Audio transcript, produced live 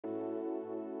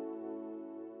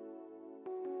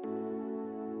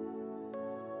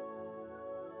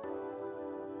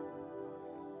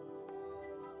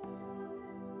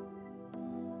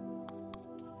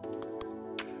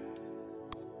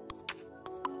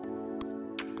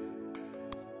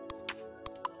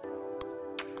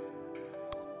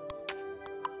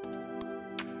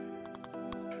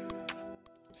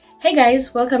Hey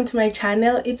guys, welcome to my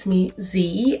channel. It's me,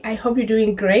 Z. I hope you're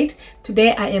doing great.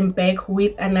 Today I am back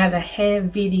with another hair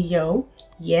video.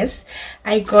 Yes,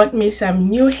 I got me some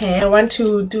new hair. I want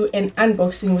to do an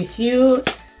unboxing with you.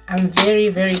 I'm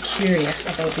very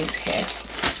curious about this hair.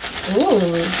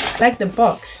 Ooh, I like the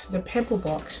box, the purple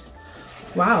box.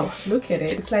 Wow, look at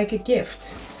it. It's like a gift.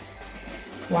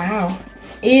 Wow.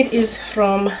 It is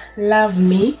from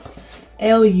Luvmehair,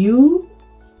 Luvmehair,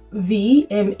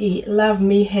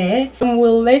 Luvmehair.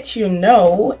 We'll let you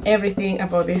know everything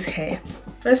about this hair.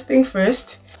 First thing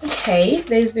first, okay,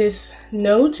 there's this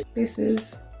note. This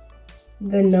is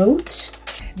the note.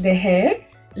 The hair,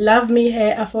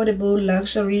 Luvmehair affordable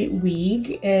luxury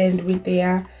wig, and with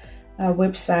their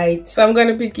website. So I'm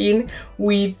gonna begin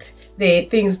with the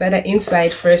things that are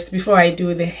inside first before I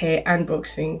do the hair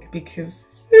unboxing, because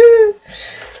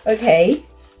okay,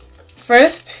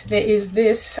 first there is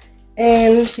this,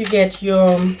 and you get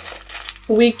your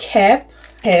wig cap.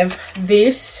 Have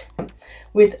this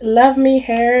with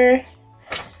Luvmehair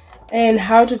and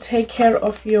how to take care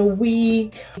of your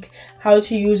wig, how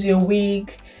to use your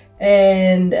wig,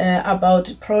 and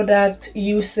about product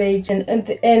usage, and at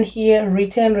the end here,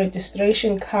 return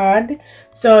registration card,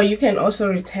 so you can also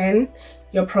return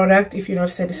your product if you're not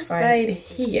satisfied. Inside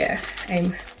here,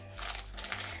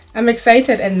 I'm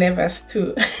excited and nervous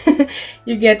too.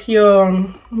 You get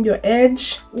your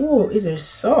edge. Oh, it is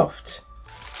soft.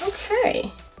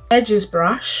 Okay, edges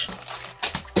brush.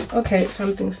 Okay,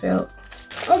 something fell.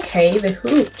 Okay, the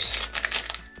hoops.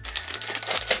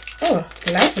 Oh,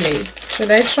 lovely.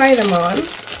 Should I try them on?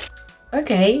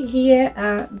 Okay, here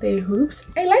are the hoops.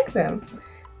 I like them.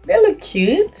 They look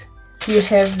cute. You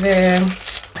have the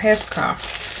hair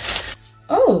scarf.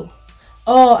 Oh,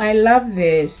 I love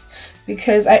this,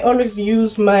 because I always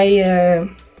use my a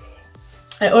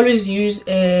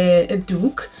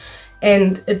doek,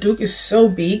 and a doek is so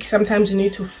big. Sometimes you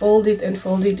need to fold it and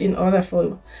fold it in order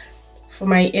for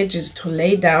my edges to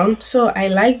lay down. So I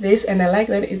like this, and I like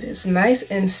that it is nice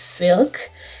and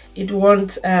silk. It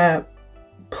won't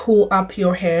pull up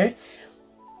your hair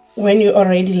when you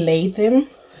already laid them.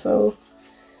 So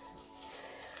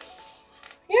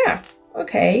yeah,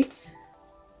 okay,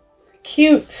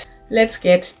 cute. Let's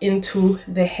get into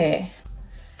the hair.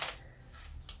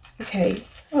 Okay,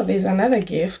 oh, there's another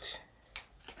gift.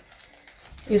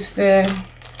 It's the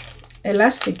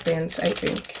elastic bands, I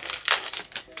think.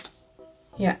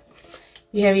 Yeah,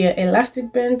 you have your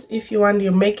elastic band. If you want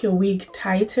to make your wig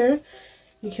tighter,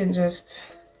 you can just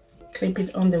clip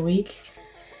it on the wig.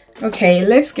 Okay,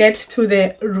 let's get to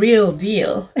the real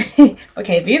deal.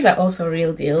 Okay, these are also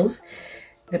real deals.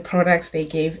 The products they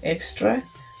gave extra,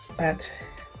 but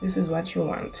this is what you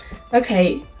want.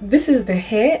 Okay, this is the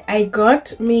hair. I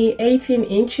got me 18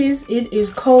 inches. It is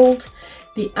called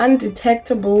the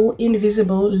Undetectable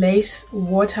Invisible Lace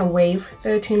Waterwave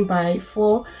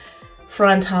 13x4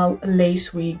 Frontal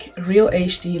Lace Wig, Real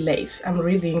HD Lace. I'm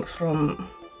reading from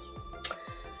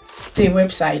the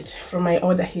website, from my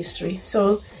order history.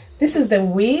 So this is the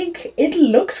wig. It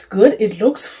looks good. It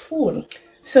looks full.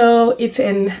 So it's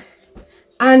an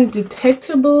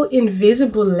undetectable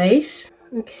invisible lace.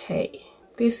 Okay,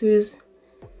 this is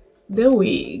the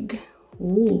wig.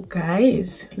 Ooh,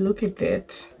 guys, look at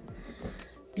that.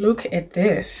 Look at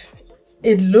this.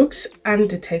 It looks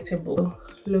undetectable.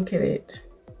 Look at it.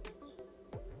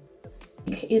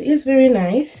 It is very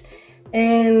nice,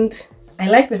 and I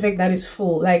like the fact that it's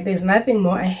full. Like, there's nothing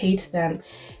more I hate than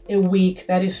a wig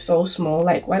that is so small.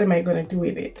 Like, what am I gonna do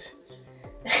with it?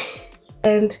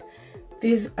 And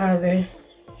these are the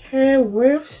hair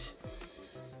widths.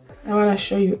 I want to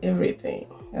show you everything.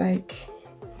 Like,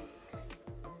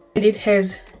 it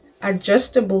has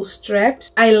adjustable straps.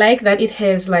 I like that it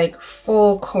has like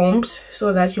 4 combs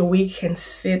so that your wig can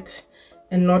sit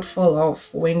and not fall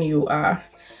off when you are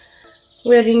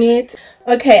wearing it.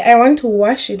 Okay, I want to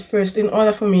wash it first in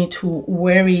order for me to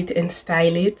wear it and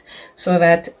style it, so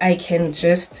that I can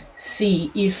just see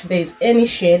if there's any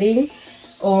shedding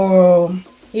or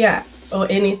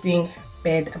anything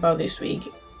bad about this wig.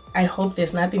 I hope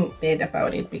there's nothing bad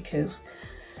about it, because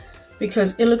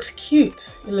it looks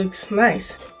cute. It looks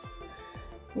nice.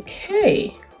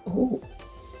 Okay. Oh,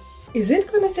 is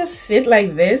it gonna just sit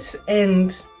like this?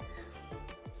 And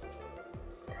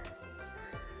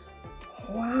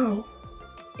wow,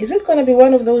 is it gonna be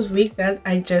one of those wigs that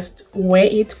I just wear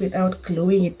it without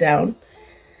gluing it down?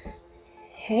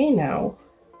 Hey now.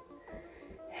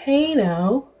 Hey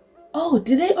now. Oh,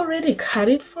 did they already cut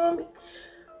it for me?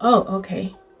 Oh,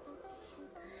 okay.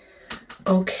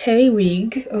 Okay,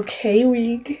 wig. Okay,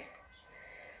 wig.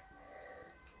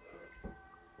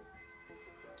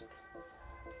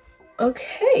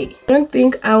 Okay, I don't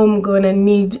think I'm gonna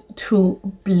need to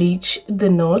bleach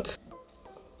the knots.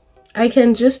 I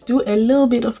can just do a little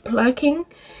bit of plucking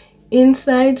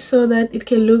inside so that it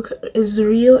can look as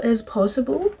real as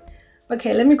possible.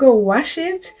 Okay, let me go wash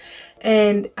it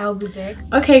and I'll be back.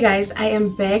 Okay guys, I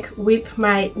am back with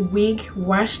my wig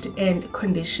washed and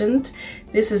conditioned.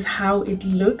 This is how it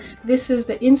looks. This is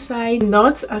the inside.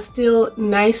 Knots are still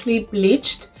nicely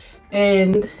bleached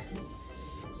and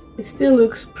it still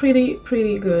looks pretty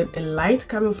good. The light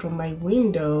coming from my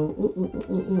window.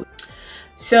 Ooh.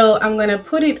 So I'm gonna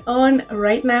put it on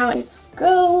right now. Let's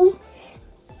go.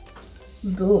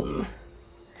 Boom.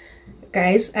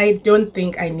 Guys, I don't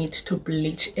think I need to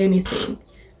bleach anything.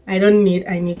 I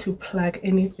need to plug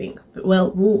anything.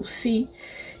 Well, we'll see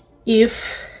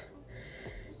if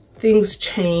things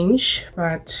change,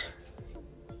 but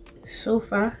so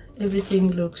far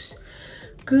everything looks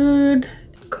good.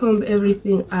 Comb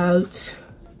everything out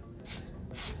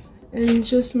and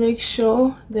just make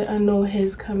sure there are no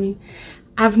hairs coming.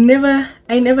 I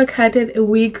never cutted a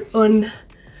wig on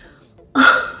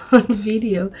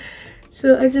video,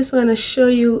 so I just want to show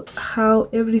you how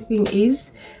everything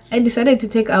is. I decided to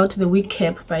take out the wig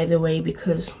cap, by the way,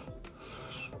 because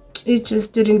it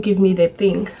just didn't give me the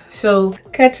thing. So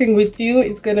cutting with you,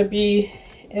 it's gonna be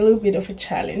a little bit of a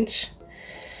challenge.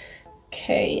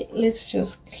 Okay, let's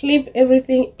just clip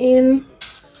everything in,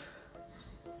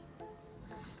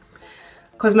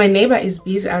 because my neighbor is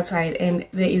busy outside and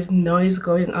there is noise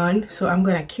going on, so I'm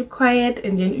gonna keep quiet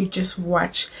and then you just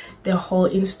watch the whole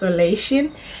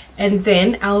installation, and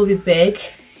then I'll be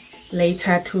back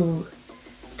later to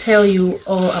tell you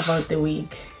all about the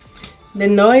wig. The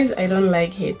noise, I don't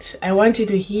like it. I want you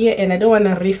to hear, and I don't want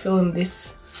to refilm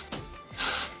this.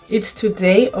 It's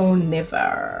today or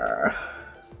never.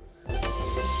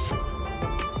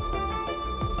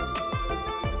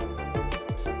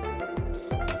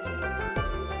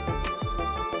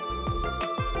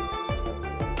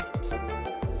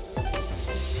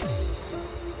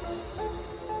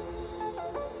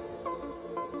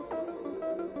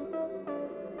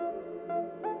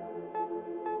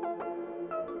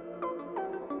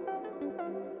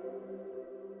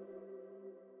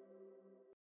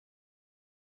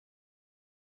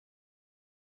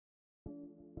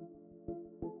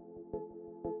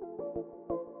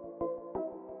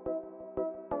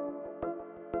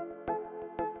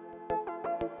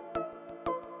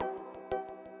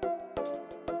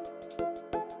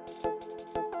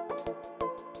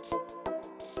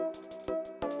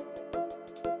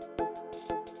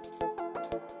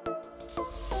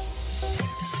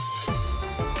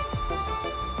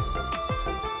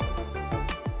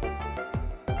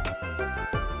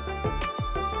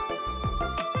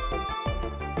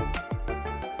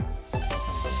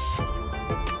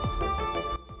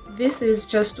 This is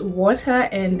just water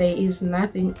and there is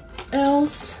nothing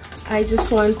else. I just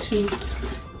want to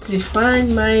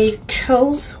define my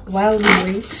curls while we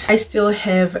wait. I still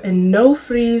have a no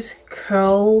freeze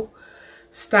curls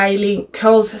styling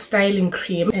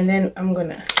cream, and then I'm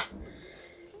gonna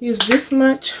use this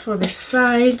much for the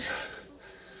side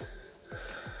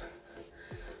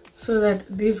so that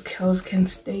these curls can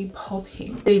stay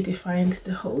popping. They defined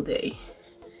the whole day.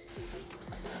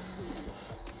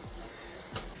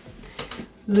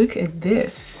 Look at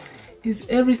this. Is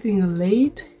everything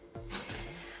laid?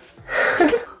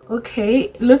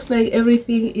 Okay, looks like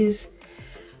everything is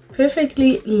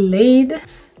perfectly laid.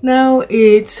 Now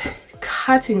it's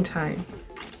cutting time.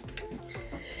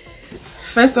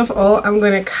 First of all, I'm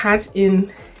gonna cut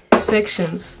in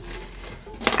sections.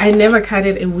 I never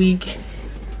cutted a wig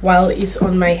while it's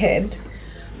on my head,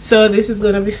 so this is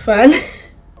gonna be fun.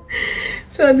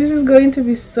 So this is going to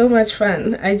be so much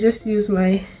fun. I just use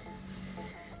my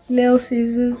nail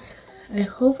scissors. I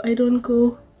hope I don't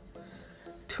go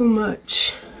too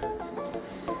much.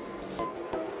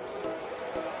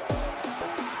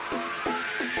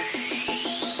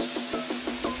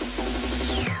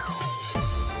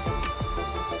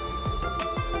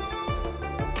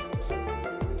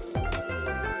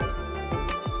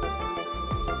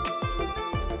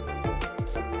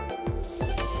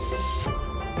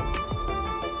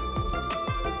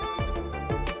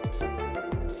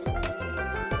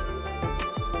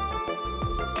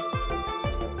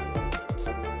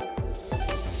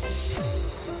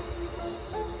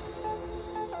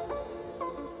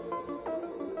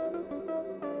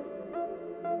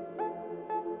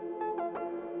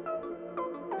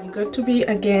 I got to be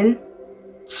again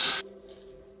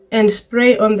and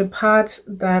spray on the parts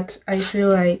that I feel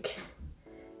like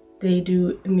they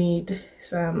do need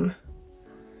some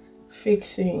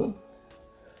fixing.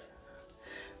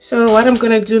 So what I'm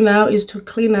gonna do now is to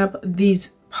clean up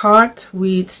this part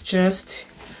with just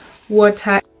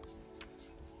water.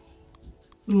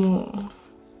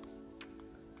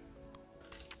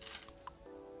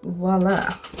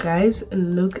 Voila, guys,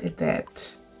 look at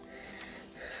that.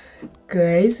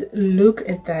 Guys, look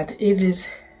at that. It is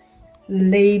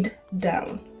laid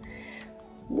down.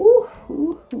 Woo,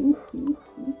 woo, woo, woo,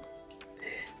 woo.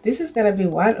 This is gonna be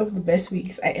one of the best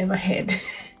wigs I ever had.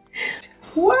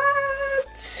 What?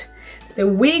 The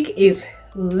wig is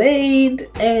laid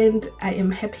and I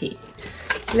am happy.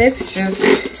 Let's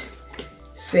just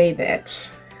say that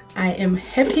I am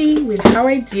happy with how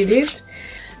I did it.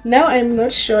 Now I'm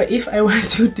not sure if I want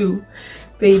to do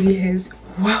baby hairs.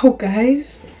 Wow,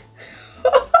 guys.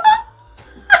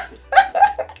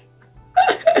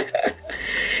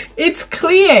 It's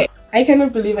clear. I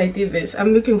cannot believe I did this.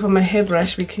 I'm looking for my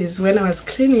hairbrush because when I was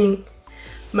cleaning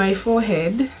my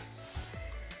forehead,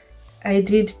 I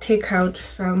did take out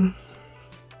some.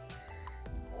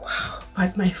 Wow,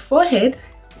 but my forehead,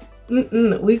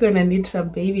 we're gonna need some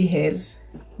baby hairs.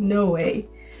 No way.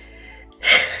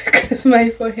 Because my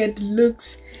forehead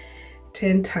looks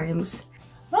 10 times.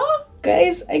 Oh,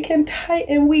 guys, I can tie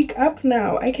a wig up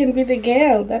now. I can be the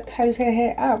girl that ties her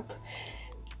hair up.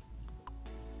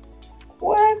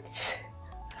 What?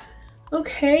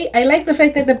 Okay, I like the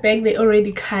fact that the back, they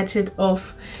already cut it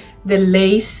off the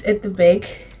lace at the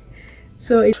back.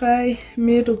 So I try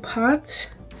middle part,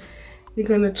 we're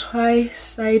gonna try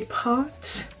side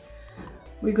part,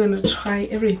 we're gonna try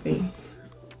everything.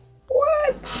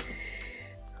 What?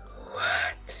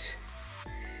 What?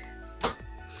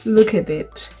 Look at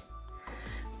it.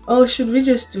 Oh, should we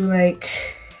just do like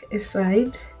a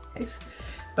side?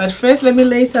 But first let me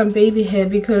lay some baby hair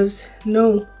because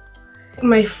no,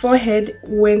 my forehead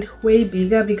went way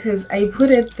bigger because I put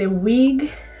the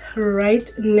wig right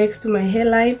next to my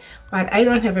hairline. But I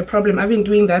don't have a problem. I've been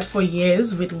doing that for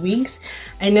years with wigs.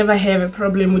 I never have a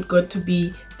problem with got to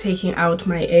be taking out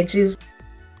my edges.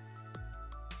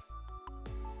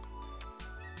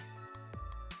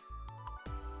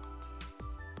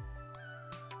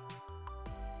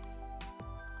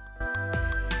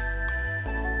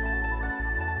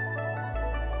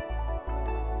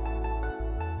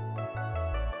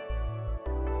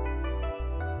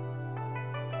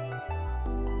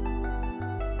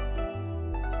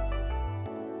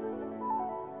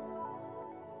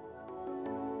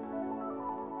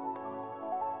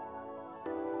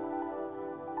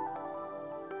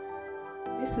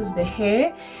 This is the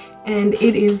hair and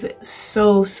it is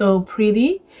so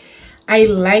pretty. I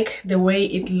like the way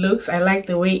it looks. I like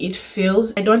the way it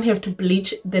feels. I don't have to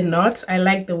bleach the knots. I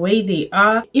like the way they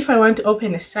are. If I want to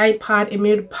open a side part, a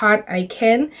middle part, I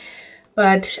can.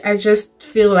 But I just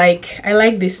feel like I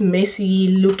like this messy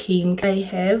looking I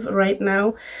have right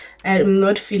now. I'm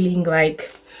not feeling like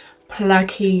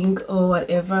plucking or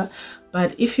whatever.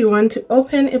 But if you want to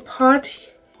open a part,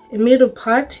 a middle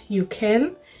part, you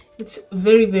can. It's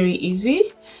very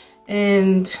easy.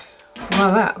 And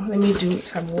voila, let me do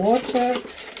some water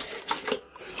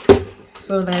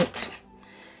so that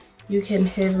you can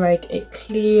have like a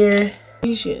clear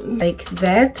vision like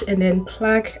that, and then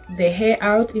pluck the hair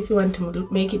out if you want to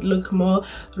make it look more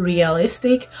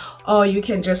realistic. Or you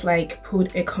can just like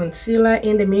put a concealer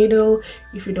in the middle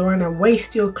if you don't want to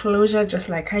waste your closure, just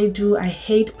like I do. I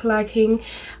hate plucking.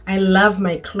 I love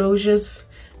my closures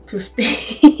to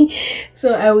stay.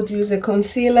 So I would use a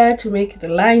concealer to make the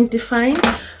line defined,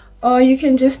 or you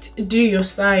can just do your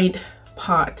side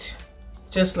part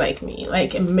just like me,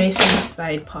 like a messy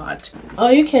side part.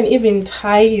 Or you can even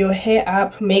tie your hair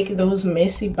up, make those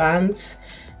messy bands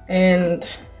and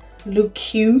look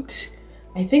cute.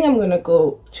 I think I'm gonna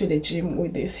go to the gym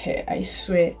with this hair. I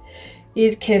swear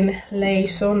it can lay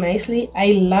so nicely.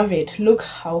 I love it. Look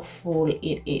how full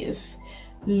it is.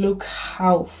 Look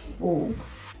how full.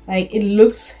 Like, it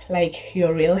looks like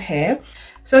your real hair.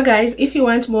 So guys, if you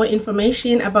want more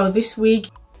information about this wig,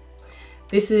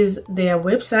 this is their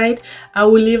website. I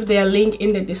will leave their link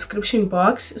in the description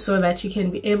box so that you can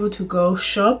be able to go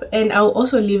shop. And I'll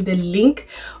also leave the link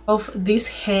of this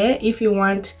hair if you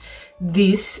want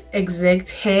this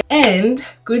exact hair. And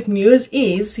good news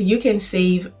is you can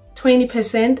save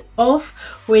 20% off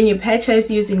when you purchase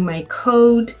using my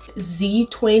code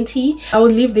Z20. I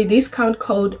will leave the discount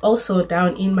code also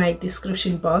down in my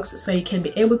description box so you can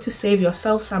be able to save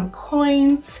yourself some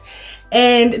coins.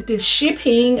 And the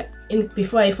shipping,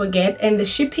 before I forget, and the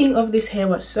shipping of this hair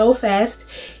was so fast.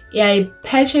 I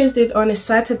purchased it on a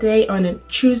Saturday. On a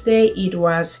Tuesday it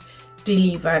was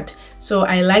delivered. So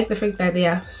I like the fact that they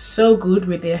are so good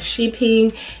with their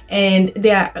shipping and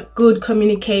they are good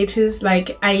communicators.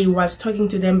 Like, I was talking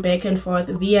to them back and forth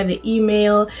via the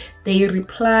email, they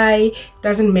reply,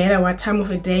 doesn't matter what time of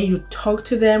the day you talk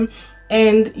to them.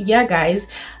 And yeah guys,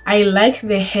 I like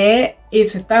the hair.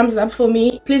 It's a thumbs up for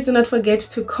me. Please do not forget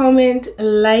to comment,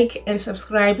 like and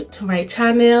subscribe to my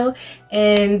channel.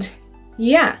 And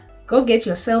yeah, go get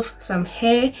yourself some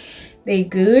hair. They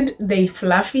good, they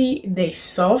fluffy, they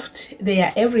soft, they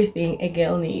are everything a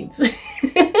girl needs.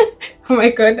 Oh my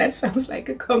god, that sounds like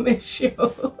a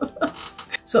commercial.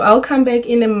 So I'll come back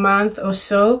in a month or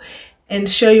so and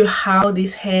show you how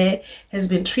this hair has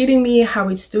been treating me, how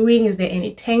it's doing, is there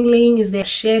any tangling, is there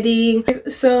shedding.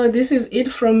 So this is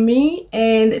it from me,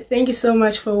 and thank you so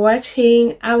much for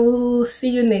watching. I will see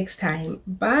you next time.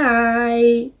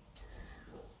 Bye.